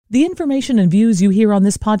The information and views you hear on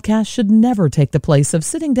this podcast should never take the place of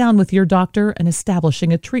sitting down with your doctor and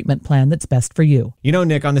establishing a treatment plan that's best for you. You know,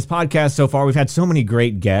 Nick, on this podcast so far, we've had so many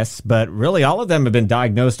great guests, but really all of them have been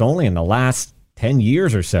diagnosed only in the last 10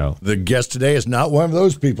 years or so. The guest today is not one of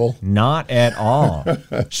those people. Not at all.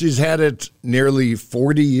 She's had it nearly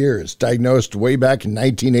 40 years, diagnosed way back in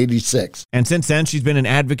 1986. And since then, she's been an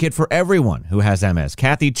advocate for everyone who has MS.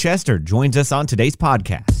 Kathy Chester joins us on today's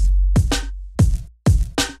podcast.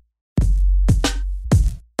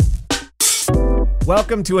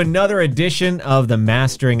 Welcome to another edition of the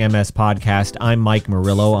Mastering MS podcast. I'm Mike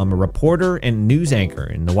Murillo. I'm a reporter and news anchor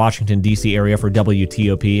in the Washington, D.C. area for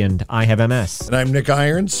WTOP, and I have MS. And I'm Nick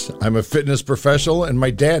Irons. I'm a fitness professional, and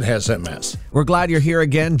my dad has MS. We're glad you're here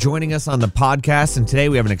again, joining us on the podcast, and today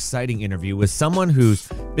we have an exciting interview with someone who's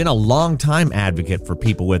been a long-time advocate for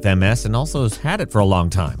people with MS and also has had it for a long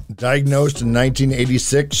time. Diagnosed in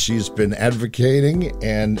 1986, she's been advocating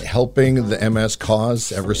and helping the MS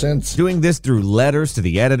cause ever since. Doing this through letters to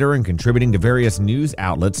the editor and contributing to various news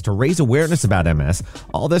outlets to raise awareness about MS,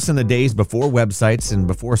 all this in the days before websites and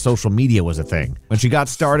before social media was a thing. When she got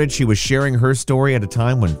started, she was sharing her story at a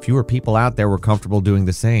time when fewer people out there were comfortable doing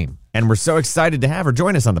the same. And we're so excited to have her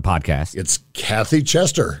join us on the podcast. It's Kathy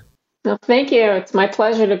Chester. Well, thank you. It's my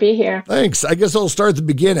pleasure to be here. Thanks. I guess I'll start at the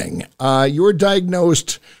beginning. You were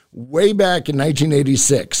diagnosed way back in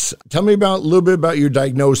 1986. Tell me a little bit about your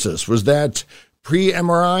diagnosis. Was that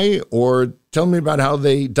pre-MRI, or tell me about how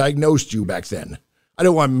they diagnosed you back then? I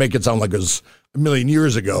don't want to make it sound like it was a million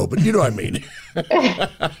years ago, but you know what I mean.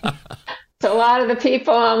 To a lot of the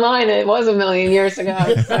people online, it was a million years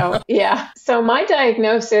ago. So, yeah. So my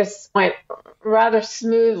diagnosis went rather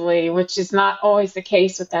smoothly, which is not always the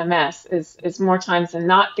case with MS, is more times than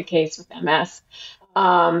not the case with MS.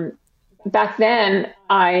 Back then,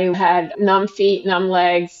 I had numb feet, numb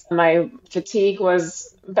legs. My fatigue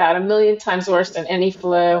was about 1 million times worse than any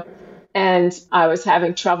flu. And I was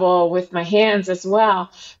having trouble with my hands as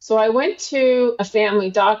well. So I went to a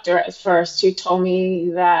family doctor at first who told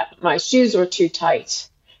me that my shoes were too tight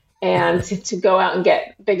and to go out and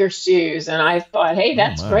get bigger shoes. And I thought, hey,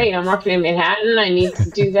 that's great. I'm working in Manhattan. I need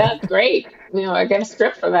to do that. Great. You know, I get a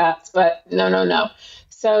script for that. But no.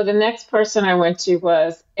 So the next person I went to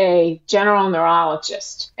was a general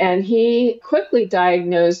neurologist, and he quickly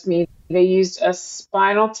diagnosed me. They used a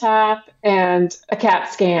spinal tap and a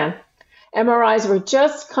CAT scan. MRIs were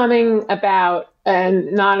just coming about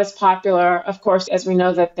and not as popular, of course, as we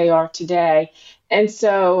know that they are today. And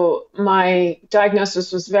so my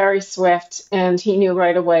diagnosis was very swift, and he knew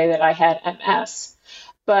right away that I had MS.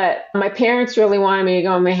 But my parents really wanted me to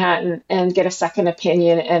go to Manhattan and get a second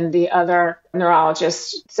opinion. And the other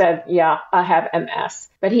neurologist said, yeah, I have MS.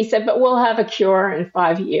 But he said, but we'll have a cure in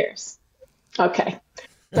 5 years. Okay.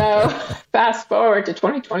 So fast forward to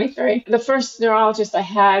 2023. The first neurologist I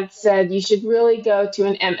had said, you should really go to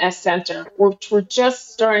an MS center, which we're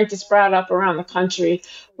just starting to sprout up around the country,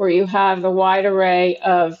 where you have the wide array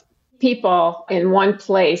of people in one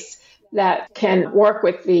place that can work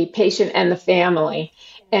with the patient and the family.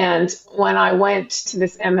 And when I went to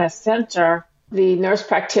this MS center, the nurse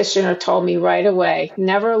practitioner told me right away,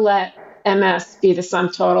 never let MS be the sum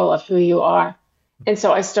total of who you are. And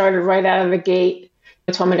so I started right out of the gate.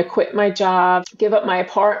 They told me to quit my job, give up my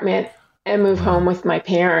apartment, and move home with my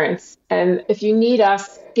parents. And if you need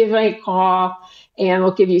us, give me a call, and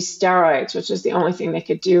we'll give you steroids, which is the only thing they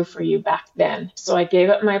could do for you back then. So I gave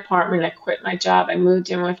up my apartment, I quit my job, I moved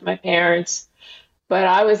in with my parents. But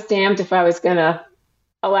I was damned if I was going to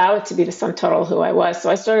allow it to be the sum total of who I was. So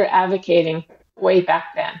I started advocating way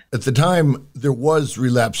back then. At the time, there was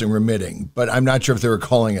relapsing remitting, but I'm not sure if they were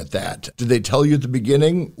calling it that. Did they tell you at the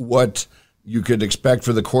beginning what you could expect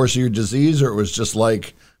for the course of your disease, or it was just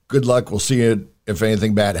like, good luck, we'll see it if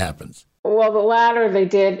anything bad happens? Well, the latter they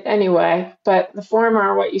did anyway, but the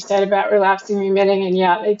former, what you said about relapsing remitting, and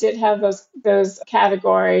yeah, they did have those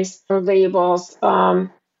categories or labels.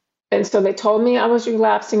 And so they told me I was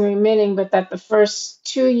relapsing remitting, but that the first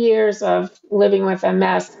 2 years of living with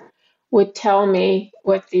MS would tell me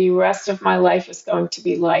what the rest of my life is going to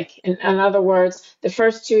be like. In other words, the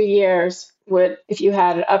first 2 years would, if you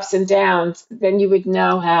had ups and downs, then you would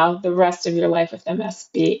know how the rest of your life with MS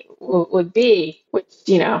would be, which,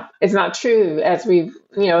 is not true. As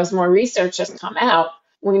as more research has come out,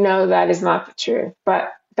 we know that is not the truth.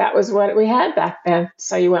 But that was what we had back then.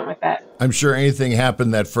 So you went with that. I'm sure anything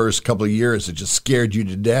happened that first couple of years, it just scared you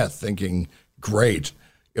to death, thinking, great,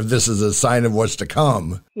 if this is a sign of what's to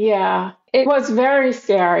come. Yeah, it was very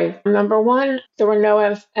scary. Number one, there were no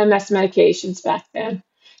MS medications back then.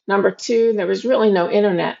 Number two, there was really no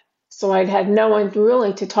internet. So I'd had no one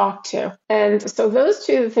really to talk to. And so those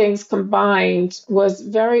two things combined was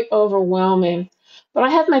very overwhelming. But I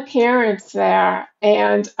had my parents there,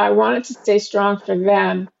 and I wanted to stay strong for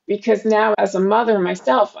them because now, as a mother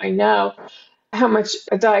myself, I know how much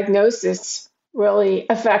a diagnosis really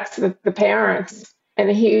affects the parents in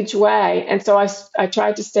a huge way. And so I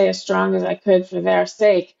tried to stay as strong as I could for their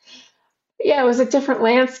sake. Yeah, it was a different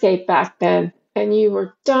landscape back then. And you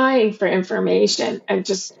were dying for information and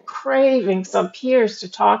just craving some peers to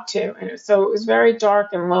talk to. And so it was very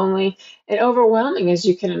dark and lonely and overwhelming, as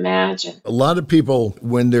you can imagine. A lot of people,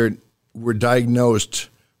 when they were diagnosed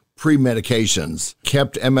pre-medications,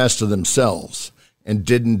 kept MS to themselves and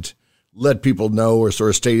didn't let people know or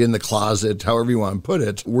sort of stayed in the closet, however you want to put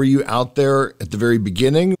it. Were you out there at the very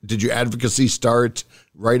beginning? Did your advocacy start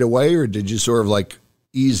right away, or did you sort of like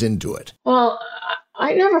ease into it? Well,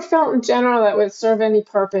 I never felt in general that would serve any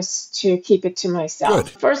purpose to keep it to myself.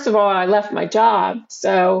 Good. First of all, I left my job,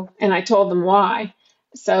 and I told them why.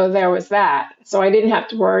 So there was that. So I didn't have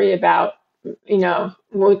to worry about,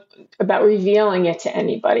 about revealing it to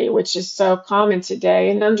anybody, which is so common today,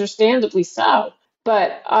 and understandably so.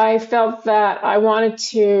 But I felt that I wanted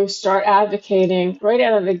to start advocating right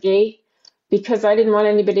out of the gate because I didn't want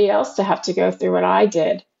anybody else to have to go through what I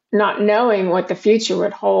did. Not knowing what the future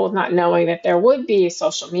would hold, not knowing that there would be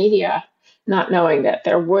social media, not knowing that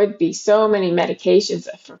there would be so many medications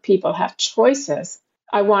that for people have choices.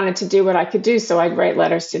 I wanted to do what I could do. So I'd write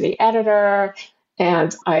letters to the editor,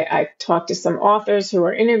 and I talked to some authors who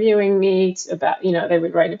were interviewing me about, they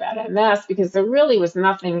would write about MS because there really was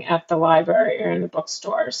nothing at the library or in the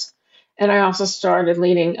bookstores. And I also started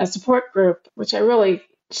leading a support group, which I really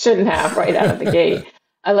shouldn't have right out of the gate.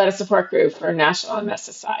 I led a support group for National MS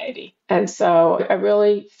Society. And so I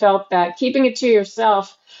really felt that keeping it to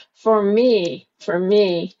yourself for me,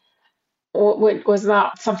 was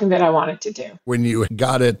not something that I wanted to do. When you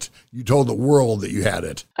got it, you told the world that you had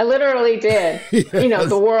it. I literally did. Yes.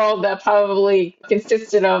 The world that probably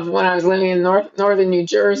consisted of when I was living in northern New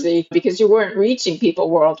Jersey, because you weren't reaching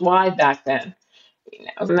people worldwide back then.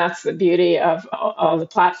 And that's the beauty of all the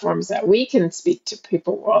platforms that we can speak to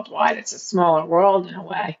people worldwide. It's a smaller world in a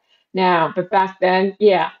way now. But back then,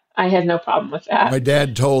 yeah, I had no problem with that. My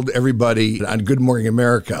dad told everybody on Good Morning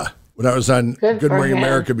America, when I was on Good Morning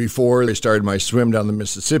America before they started my swim down the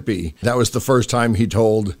Mississippi, that was the first time he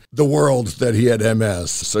told the world that he had MS.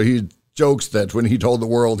 So he jokes that when he told the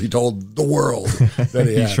world that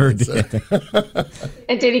he had Sure it. did.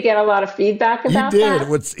 And did he get a lot of feedback about that?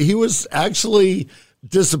 He did. He was actually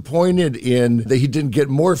disappointed in that he didn't get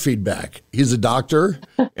more feedback. He's a doctor,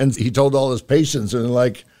 and he told all his patients, and they're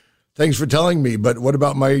like, thanks for telling me, but what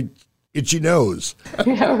about my itchy nose?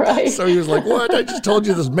 Yeah, right. So he was like, what? I just told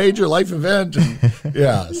you this major life event. And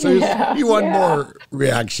yeah. So he wanted more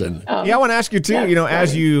reaction. Yeah, I want to ask you too,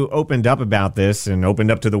 as you opened up about this and opened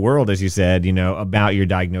up to the world, as you said, about your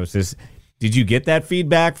diagnosis, did you get that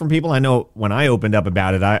feedback from people? I know when I opened up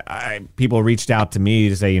about it, people reached out to me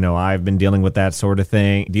to say, I've been dealing with that sort of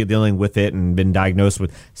thing, dealing with it and been diagnosed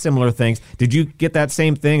with similar things. Did you get that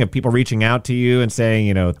same thing of people reaching out to you and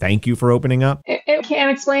saying, thank you for opening up? It can't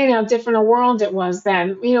explain how different a world it was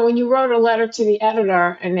then. When you wrote a letter to the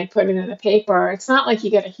editor and they put it in the paper, it's not like you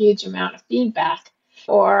get a huge amount of feedback.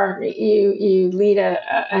 Or you lead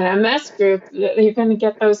an MS group, you're going to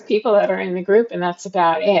get those people that are in the group, and that's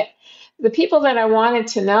about it. The people that I wanted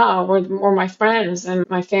to know were my friends and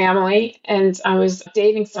my family, and I was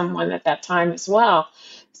dating someone at that time as well.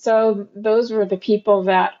 So those were the people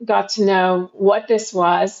that got to know what this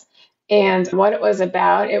was and what it was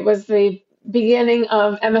about. It was the beginning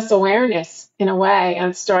of MS awareness in a way,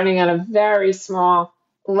 and starting at a very small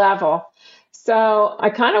level. So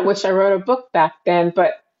I kind of wish I wrote a book back then,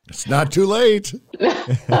 but it's not too late.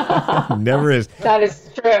 Never is. That is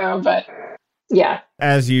true, but yeah.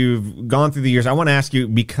 As you've gone through the years, I want to ask you,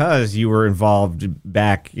 because you were involved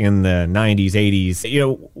back in the 90s,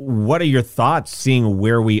 80s, what are your thoughts seeing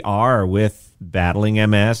where we are with battling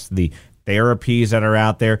MS, the therapies that are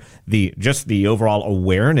out there, the overall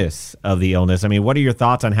awareness of the illness? I mean, what are your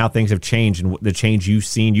thoughts on how things have changed and the change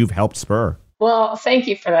you've helped spur? Well, thank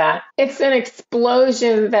you for that. It's an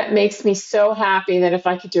explosion that makes me so happy that if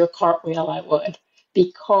I could do a cartwheel, I would.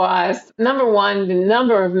 Because number one, the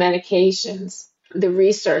number of medications, the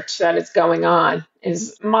research that is going on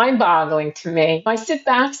is mind-boggling to me. I sit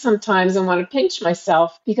back sometimes and want to pinch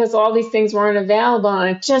myself because all these things weren't available,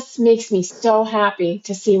 and it just makes me so happy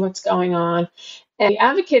to see what's going on. And the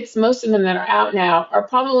advocates, most of them that are out now, are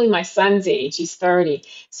probably my son's age. He's 30.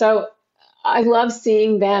 So I love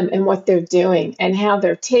seeing them and what they're doing and how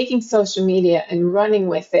they're taking social media and running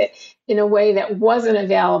with it. in a way that wasn't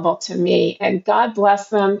available to me. And God bless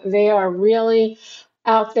them. They are really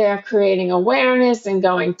out there creating awareness and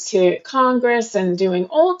going to Congress and doing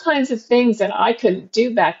all kinds of things that I couldn't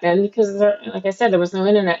do back then because, like I said, there was no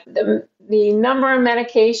internet. The number of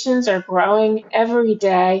medications are growing every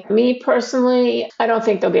day. Me personally, I don't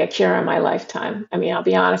think there'll be a cure in my lifetime. I mean, I'll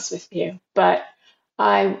be honest with you, but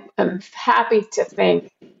I am happy to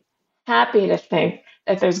think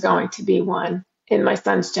that there's going to be one in my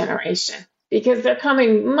son's generation because they're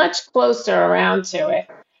coming much closer around to it.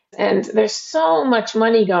 And there's so much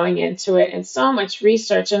money going into it and so much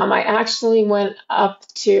research. And I actually went up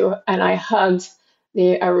to and I hugged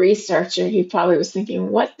a researcher. He probably was thinking,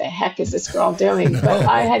 what the heck is this girl doing? But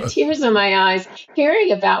I had tears in my eyes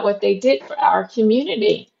hearing about what they did for our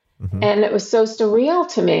community. Mm-hmm. And it was so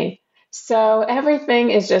surreal to me. So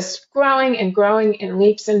everything is just growing and growing in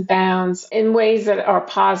leaps and bounds in ways that are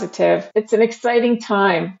positive. It's an exciting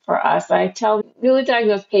time for us. I tell newly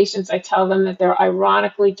diagnosed patients, I tell them that they're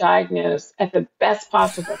ironically diagnosed at the best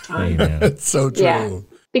possible time. It's so true. Yeah,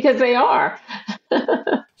 because they are.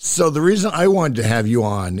 So the reason I wanted to have you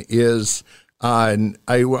on is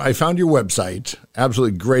I found your website,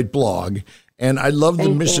 absolutely great blog, and I love the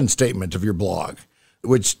mission statement of your blog,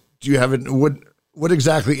 which do you have it? What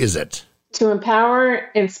exactly is it? To empower,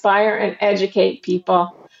 inspire, and educate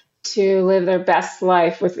people to live their best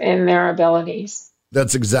life within their abilities.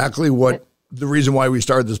 That's exactly what the reason why we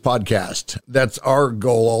started this podcast. That's our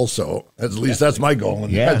goal also. At least that's my goal.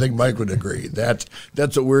 And I think Mike would agree. That's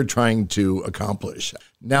what we're trying to accomplish.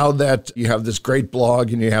 Now that you have this great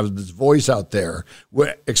blog and you have this voice out there,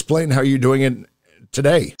 explain how you're doing it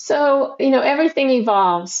today. So, everything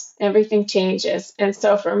evolves, everything changes. And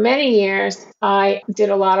so for many years, I did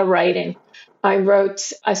a lot of writing.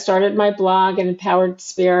 I started my blog, An Empowered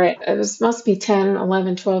Spirit. Must be 10,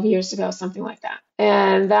 11, 12 years ago, something like that.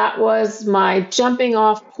 And that was my jumping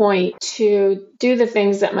off point to do the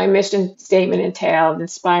things that my mission statement entailed,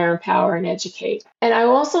 inspire, empower, and educate. And I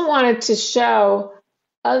also wanted to show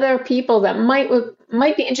other people that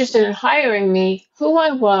might be interested in hiring me who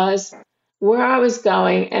I was, where I was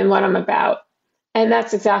going, and what I'm about. And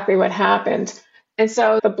that's exactly what happened. And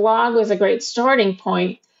so the blog was a great starting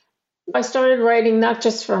point. I started writing not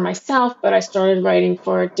just for myself, but I started writing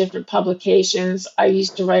for different publications. I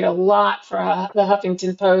used to write a lot for the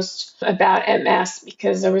Huffington Post about MS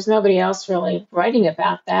because there was nobody else really writing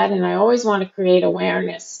about that. And I always want to create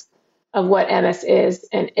awareness of what MS is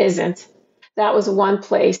and isn't. That was one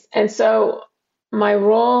place. And so my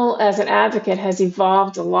role as an advocate has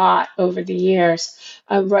evolved a lot over the years.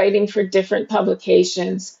 I'm writing for different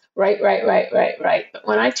publications, right. But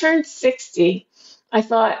when I turned 60, I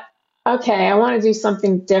thought, okay, I want to do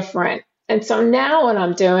something different. And so now what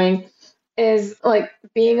I'm doing is like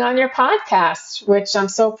being on your podcast, which I'm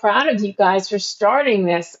so proud of you guys for starting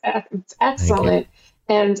this. It's excellent.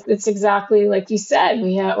 And it's exactly like you said,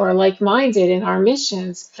 we're like-minded in our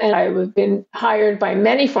missions. And I've been hired by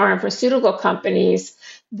many pharmaceutical companies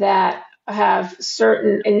that have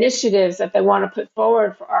certain initiatives that they want to put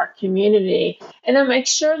forward for our community. And I make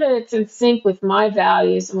sure that it's in sync with my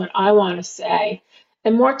values and what I want to say.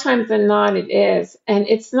 And more times than not, it is. And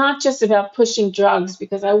it's not just about pushing drugs,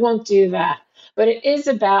 because I won't do that. But it is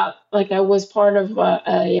about, like, I was part of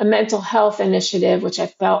a mental health initiative, which I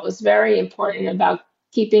felt was very important, about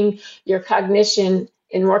keeping your cognition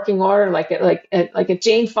in working order, like a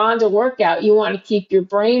Jane Fonda workout. You want to keep your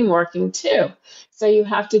brain working too. So you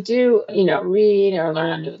have to do, read or learn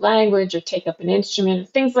a new language or take up an instrument,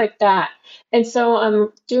 things like that. And so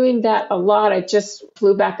I'm doing that a lot. I just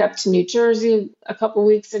flew back up to New Jersey a couple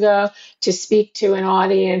weeks ago to speak to an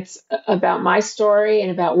audience about my story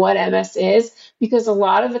and about what MS is, because a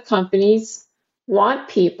lot of the companies want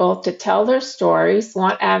people to tell their stories,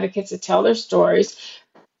 want advocates to tell their stories,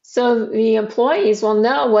 so the employees will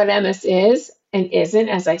know what MS is and isn't,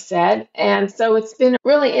 as I said. And so it's been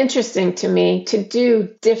really interesting to me to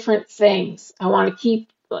do different things. I want to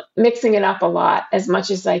keep mixing it up a lot as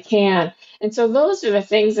much as I can. And so those are the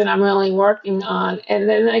things that I'm really working on. And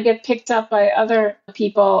then I get picked up by other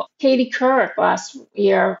people. Katie Couric last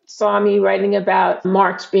year saw me writing about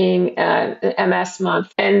March being MS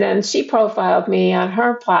month. And then she profiled me on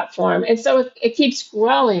her platform. And so it keeps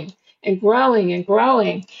growing and growing and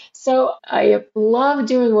growing. So I love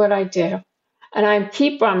doing what I do. And I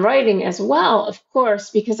keep on writing as well, of course,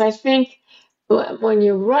 because I think when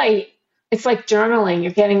you write, it's like journaling.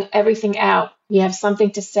 You're getting everything out. You have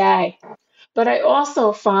something to say. But I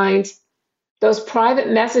also find those private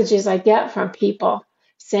messages I get from people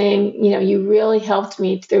saying, you really helped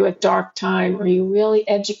me through a dark time, or you really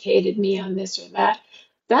educated me on this or that.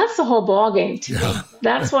 that's the whole ball game to me.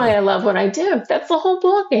 That's why I love what I do. That's the whole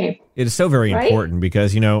ball game. It is so very Right? important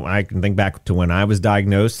because, I can think back to when I was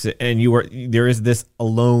diagnosed and there is this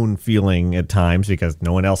alone feeling at times because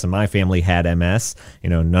no one else in my family had MS.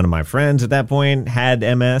 None of my friends at that point had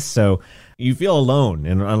MS. So you feel alone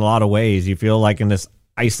in a lot of ways. You feel like in this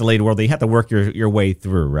isolated world that you have to work your way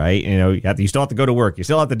through, right? You still have to go to work. You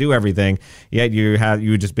still have to do everything. Yet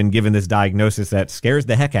you've just been given this diagnosis that scares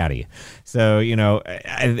the heck out of you. So,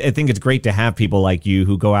 I think it's great to have people like you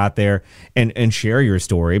who go out there and share your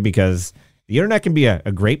story because the internet can be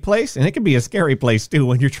a great place and it can be a scary place too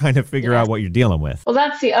when you're trying to figure out what you're dealing with. Well,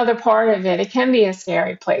 that's the other part of it. It can be a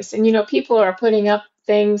scary place. And, people are putting up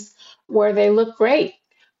things where they look great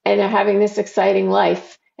and they're having this exciting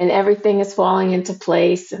life and everything is falling into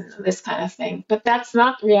place and this kind of thing. But that's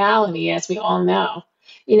not reality, as we all know.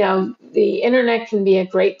 The internet can be a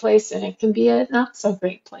great place and it can be a not so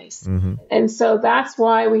great place. Mm-hmm. And so that's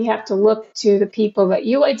why we have to look to the people that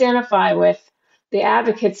you identify with, the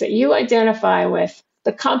advocates that you identify with,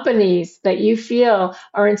 the companies that you feel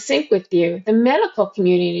are in sync with you, the medical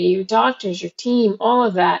community, your doctors, your team, all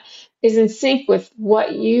of that is in sync with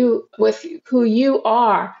with who you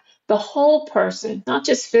are. The whole person, not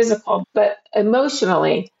just physical, but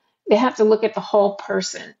emotionally, they have to look at the whole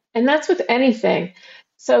person. And that's with anything.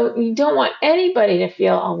 So you don't want anybody to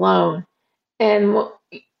feel alone. And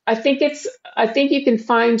I think you can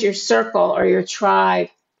find your circle or your tribe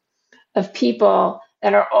of people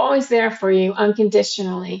that are always there for you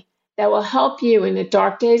unconditionally, that will help you in the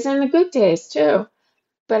dark days and the good days too.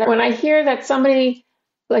 But when I hear that somebody,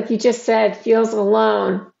 like you just said, feels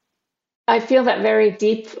alone, I feel that very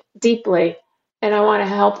deeply, and I want to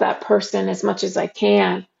help that person as much as I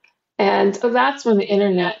can. And so that's when the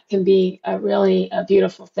internet can be a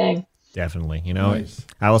beautiful thing. Definitely. Nice.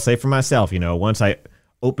 I will say for myself, once I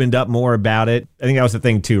opened up more about it, I think that was the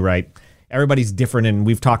thing too, right? Everybody's different, and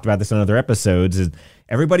we've talked about this in other episodes, is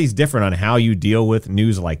everybody's different on how you deal with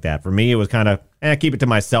news like that. For me, it was kind of, keep it to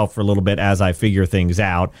myself for a little bit as I figure things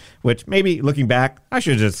out, which maybe looking back, I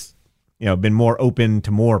should have just been more open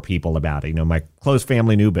to more people about it. My close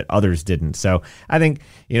family knew, but others didn't. So I think,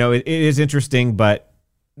 it is interesting, but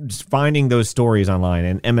just finding those stories online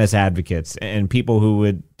and MS advocates and people who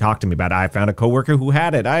would talk to me about it. I found a coworker who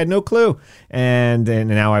had it. I had no clue. And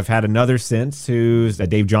now I've had another since who's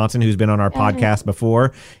Dave Johnson, who's been on our podcast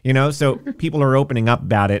before, so people are opening up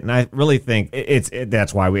about it. And I really think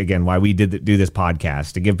that's why we do this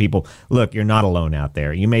podcast, to give people, look, you're not alone out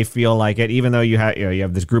there. You may feel like it, even though you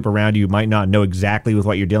have this group around you might not know exactly with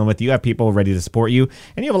what you're dealing with. You have people ready to support you.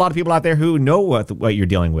 And you have a lot of people out there who know what you're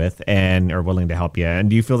dealing with and are willing to help you. And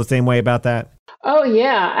do you feel the same way about that? Oh,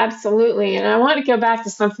 yeah, absolutely. And I want to go back to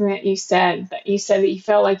something that you said that you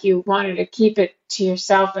felt like you wanted to keep it to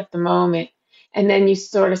yourself at the moment. And then you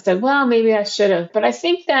sort of said, well, maybe I should have. But I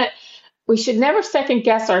think that we should never second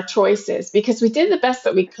guess our choices because we did the best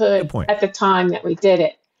that we could at the time that we did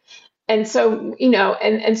it. And so,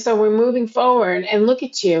 and so we're moving forward, and look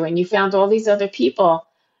at you, and you found all these other people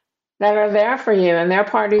that are there for you, and they're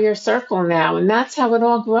part of your circle now. And that's how it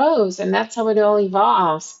all grows, and that's how it all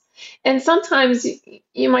evolves. And sometimes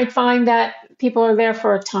you might find that people are there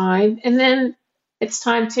for a time and then it's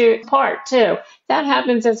time to part too. That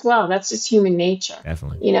happens as well. That's just human nature.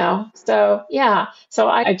 Definitely. So yeah. So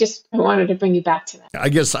I wanted to bring you back to that. I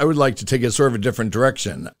guess I would like to take it sort of a different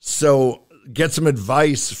direction. So get some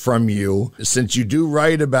advice from you, since you do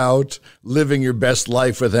write about living your best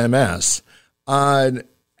life with MS.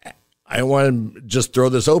 I want to just throw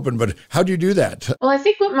this open, but how do you do that? Well, I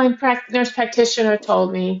think what my nurse practitioner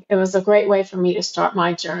told me, it was a great way for me to start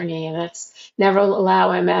my journey, and it's never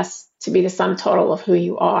allow MS to be the sum total of who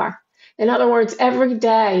you are. In other words, every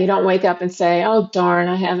day you don't wake up and say, oh, darn,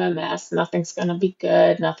 I have MS. Nothing's going to be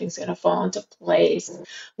good. Nothing's going to fall into place. Or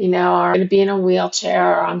I'm going to be in a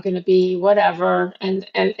wheelchair, or I'm going to be whatever. And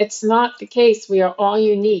it's not the case. We are all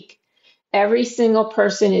unique. Every single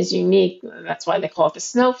person is unique. That's why they call it the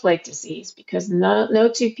snowflake disease, because no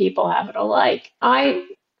two people have it alike. I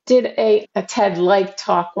did a TED-like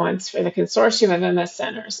talk once for the Consortium of MS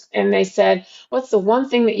Centers, and they said, what's the one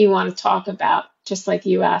thing that you want to talk about, just like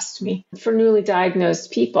you asked me, for newly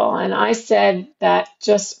diagnosed people? And I said that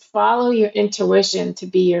just follow your intuition to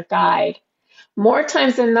be your guide. More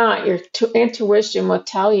times than not, your intuition will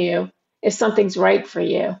tell you if something's right for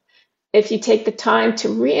you. If you take the time to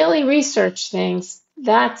really research things,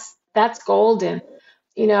 that's golden,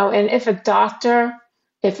 and if a doctor,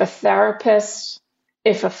 if a therapist,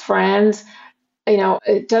 if a friend,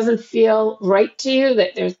 it doesn't feel right to you,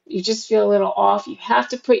 that you just feel a little off, you have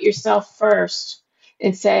to put yourself first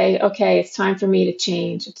and say, okay, it's time for me to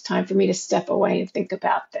change. It's time for me to step away and think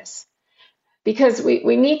about this. Because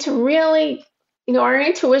we need to really, our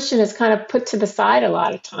intuition is kind of put to the side a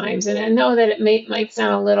lot of times. And I know that it might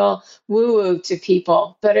sound a little woo-woo to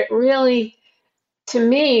people, but it really, to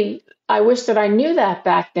me, I wish that I knew that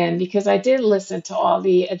back then, because I did listen to all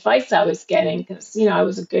the advice I was getting, because, I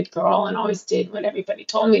was a good girl and always did what everybody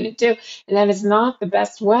told me to do. And that is not the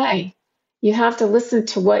best way. You have to listen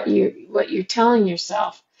to what you're telling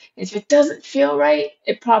yourself. If it doesn't feel right,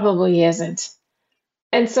 it probably isn't.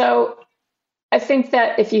 And so I think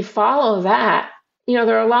that if you follow that,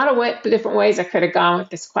 there are a lot of different ways I could have gone with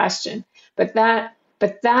this question, but that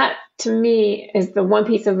to me is the one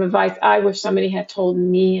piece of advice I wish somebody had told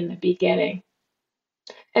me in the beginning.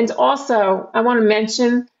 And also, I want to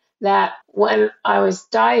mention that when I was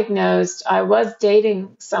diagnosed, I was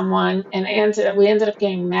dating someone, and we ended up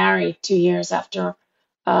getting married 2 years after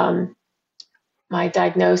my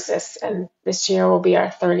diagnosis, and this year will be our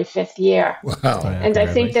 35th year. Wow. And I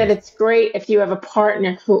think that it's great if you have a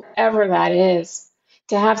partner, whoever that is,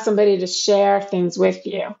 to have somebody to share things with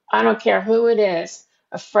you. I don't care who it is,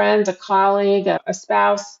 a friend, a colleague, a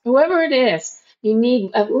spouse, whoever it is, you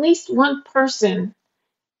need at least one person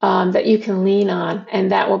that you can lean on,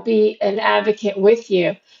 and that will be an advocate with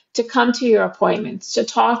you to come to your appointments, to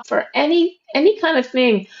talk for any kind of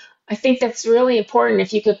thing. I think that's really important.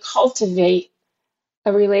 If you could cultivate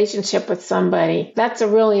a relationship with somebody, that's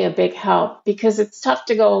really a big help, because it's tough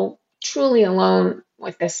to go truly alone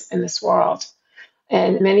with this in this world.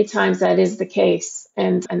 And many times that is the case.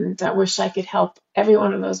 And I wish I could help every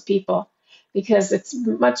one of those people, because it's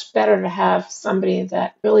much better to have somebody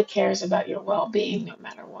that really cares about your well-being no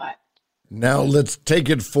matter what. Now let's take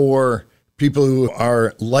it for people who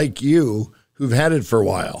are like you, who've had it for a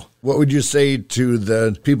while. What would you say to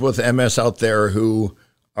the people with MS out there who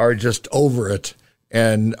are just over it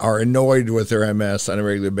and are annoyed with their MS on a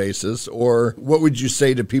regular basis? Or what would you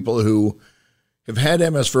say to people who have had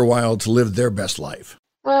MS for a while to live their best life?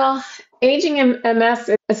 Well, aging in MS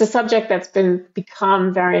is a subject that's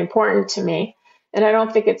become very important to me. And I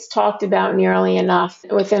don't think it's talked about nearly enough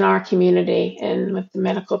within our community and with the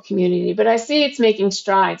medical community. But I see it's making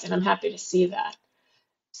strides, and I'm happy to see that.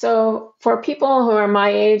 So for people who are my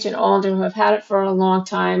age and older, who have had it for a long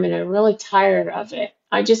time and are really tired of it,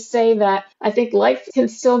 I just say that I think life can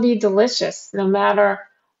still be delicious no matter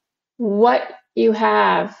what you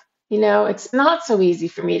have. It's not so easy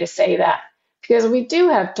for me to say that, because we do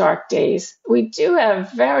have dark days. We do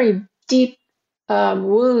have very deep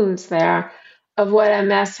wounds there of what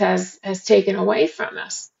MS has taken away from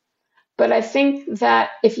us. But I think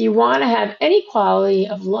that if you want to have any quality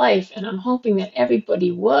of life, and I'm hoping that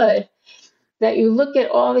everybody would, that you look at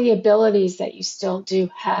all the abilities that you still do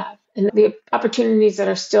have and the opportunities that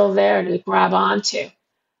are still there to grab onto.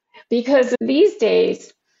 Because these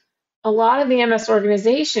days, a lot of the MS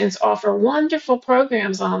organizations offer wonderful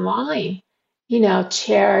programs online,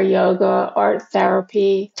 chair yoga, art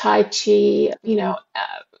therapy, Tai Chi,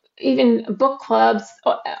 even book clubs,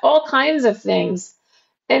 all kinds of things.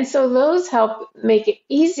 And so those help make it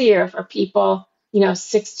easier for people,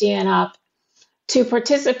 60 and up, to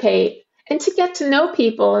participate and to get to know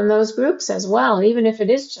people in those groups as well, even if it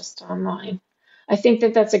is just online. I think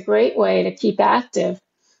that that's a great way to keep active.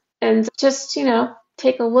 And just,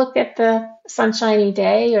 take a look at the sunshiny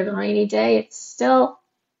day or the rainy day. It's still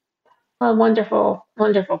a wonderful,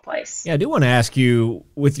 wonderful place. Yeah, I do want to ask you,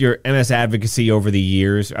 with your MS advocacy over the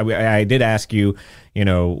years, I did ask you,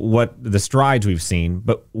 what the strides we've seen,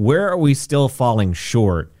 but where are we still falling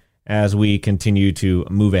short as we continue to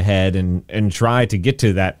move ahead and try to get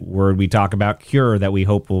to that word we talk about, cure, that we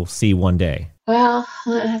hope we'll see one day? Well,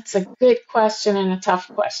 that's a good question and a tough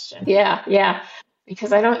question. Yeah,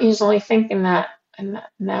 because I don't usually think in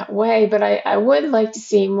that way, but I would like to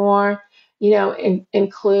see more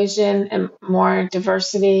inclusion and more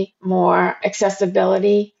diversity, more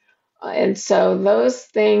accessibility. And so those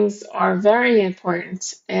things are very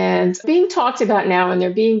important and being talked about now, and they're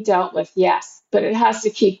being dealt with, yes, but it has to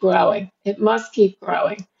keep growing. It must keep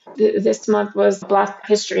growing. This month was Black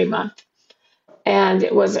History Month, and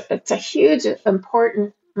it's a huge,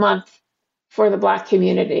 important month for the Black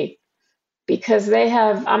community, because they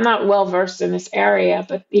have, I'm not well versed in this area,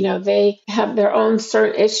 but they have their own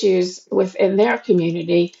certain issues within their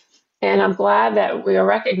community. And I'm glad that we are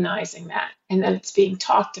recognizing that and that it's being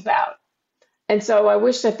talked about. And so I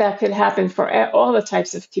wish that could happen for all the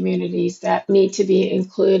types of communities that need to be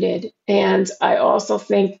included. And I also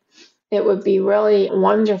think it would be really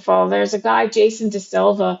wonderful. There's a guy, Jason De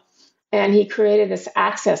Silva, and he created this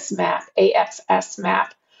AXS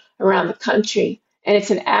map around the country. And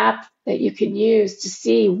it's an app that you can use to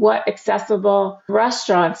see what accessible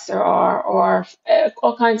restaurants there are or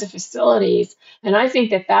all kinds of facilities. And I think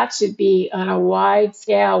that that should be on a wide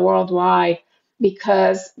scale worldwide,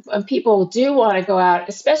 because when people do want to go out,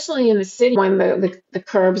 especially in the city, when the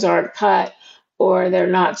curbs aren't cut or they're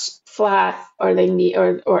not flat, or they need,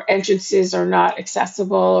 or entrances are not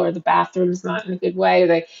accessible, or the bathroom's not in a good way, or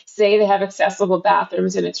they say they have accessible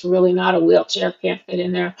bathrooms and it's really not, a wheelchair can't fit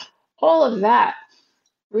in there. All of that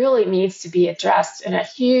really needs to be addressed in a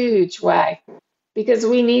huge way, because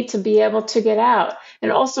we need to be able to get out.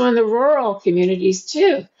 And also in the rural communities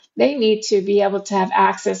too, they need to be able to have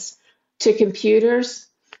access to computers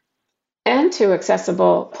and to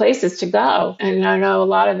accessible places to go. And I know a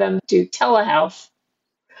lot of them do telehealth,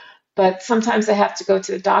 but sometimes they have to go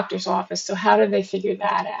to the doctor's office. So how do they figure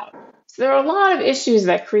that out? So there are a lot of issues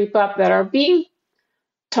that creep up that are being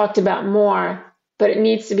talked about more, but it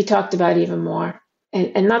needs to be talked about even more.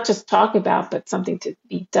 And not just talk about, but something to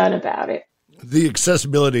be done about it. The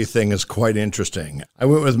accessibility thing is quite interesting. I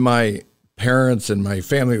went with my parents and my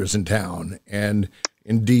family was in town, and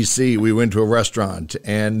in D.C. we went to a restaurant,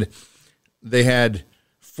 and they had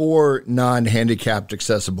 4 non-handicapped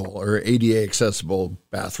accessible or ADA accessible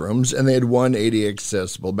bathrooms, and they had 1 ADA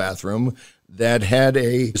accessible bathroom that had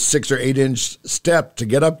a 6 or 8 inch step to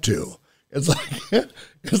get up to. It's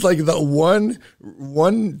like the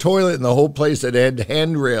one toilet in the whole place that had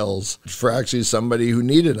handrails for actually somebody who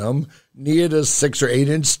needed them, needed a 6 or 8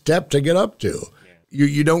 inch step to get up to.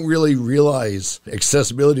 You don't really realize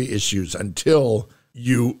accessibility issues until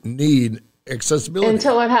you need accessibility.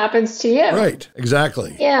 Until it happens to you. Right,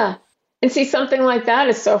 exactly. Yeah. And see, something like that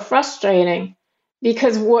is so frustrating,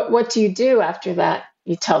 because what do you do after that?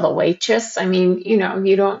 You tell the waitress? I mean, you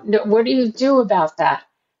don't know. What do you do about that?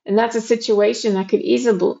 And that's a situation that could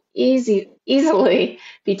easily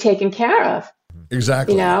be taken care of.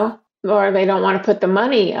 Exactly. Or they don't want to put the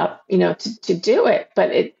money up, to do it, but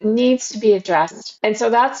it needs to be addressed. And so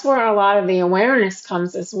that's where a lot of the awareness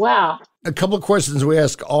comes as well. A couple of questions we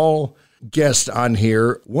ask all guests on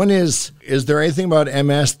here. One is there anything about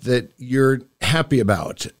MS that you're happy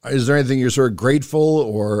about? Is there anything you're sort of grateful,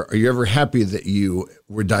 or are you ever happy that you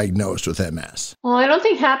were diagnosed with MS? Well, I don't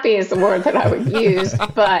think happy is the word that I would use,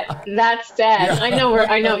 but that said, yeah. I know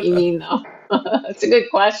what you mean though. It's a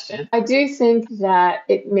good question. I do think that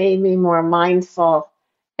it made me more mindful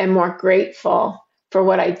and more grateful for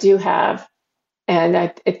what I do have. And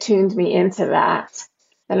it tuned me into that.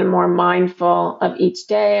 And I'm more mindful of each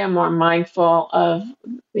day. I'm more mindful of,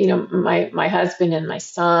 my husband and my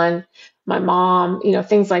son, my mom,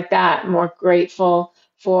 things like that. More grateful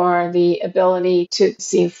for the ability to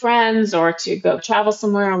see friends or to go travel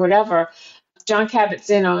somewhere or whatever. Jon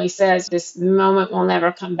Kabat-Zinn always says, this moment will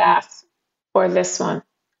never come back, or this one,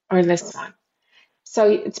 or this one. So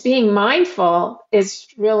it's being mindful is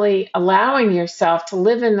really allowing yourself to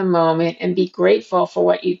live in the moment and be grateful for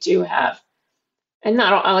what you do have. And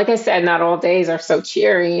like I said, not all days are so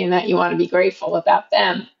cheery and that you want to be grateful about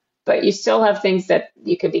them, but you still have things that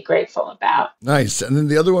you could be grateful about. Nice. And then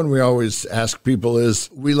the other one we always ask people is,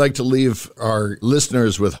 we like to leave our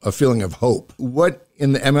listeners with a feeling of hope. What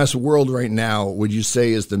in the MS world right now would you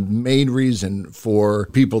say is the main reason for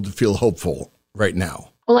people to feel hopeful right now?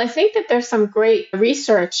 Well, I think that there's some great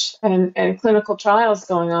research and clinical trials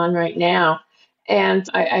going on right now. And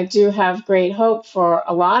I do have great hope for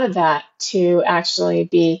a lot of that to actually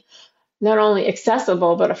be not only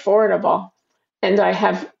accessible, but affordable. And I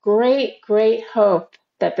have great, great hope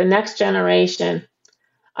that the next generation,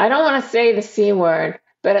 I don't want to say the C word,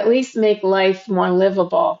 but at least make life more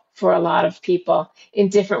livable for a lot of people in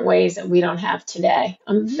different ways that we don't have today.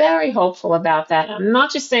 I'm very hopeful about that. I'm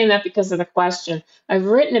not just saying that because of the question. I've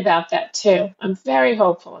written about that too. I'm very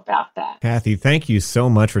hopeful about that. Kathy, thank you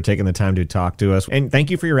so much for taking the time to talk to us. And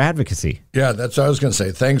thank you for your advocacy. Yeah, that's what I was going to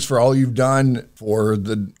say. Thanks for all you've done for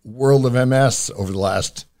the world of MS over the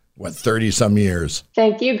last, 30 some years.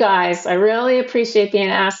 Thank you guys. I really appreciate being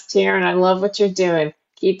asked here, and I love what you're doing.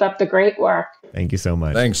 Keep up the great work. Thank you so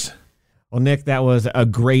much. Thanks. Well, Nick, that was a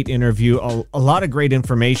great interview. A lot of great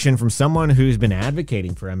information from someone who's been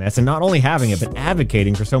advocating for MS, and not only having it, but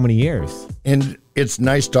advocating for so many years. And it's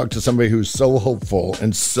nice to talk to somebody who's so hopeful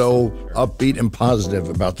and so upbeat and positive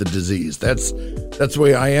about the disease. That's the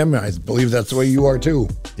way I am. I believe that's the way you are too.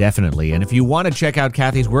 Definitely. And if you want to check out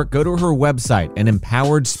Kathy's work, go to her website,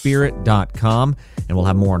 anempoweredspirit.com. And we'll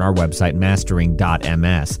have more on our website,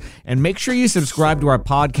 mastering.ms. And make sure you subscribe to our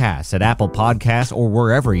podcast at Apple Podcasts or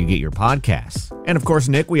wherever you get your podcasts. And of course,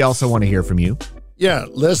 Nick, we also want to hear from you. Yeah,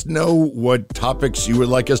 let us know what topics you would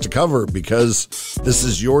like us to cover, because this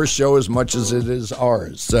is your show as much as it is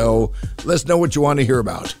ours. So let us know what you want to hear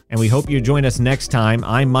about. And we hope you join us next time.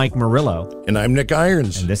 I'm Mike Murillo. And I'm Nick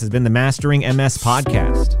Irons. And this has been the Mastering MS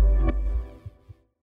Podcast.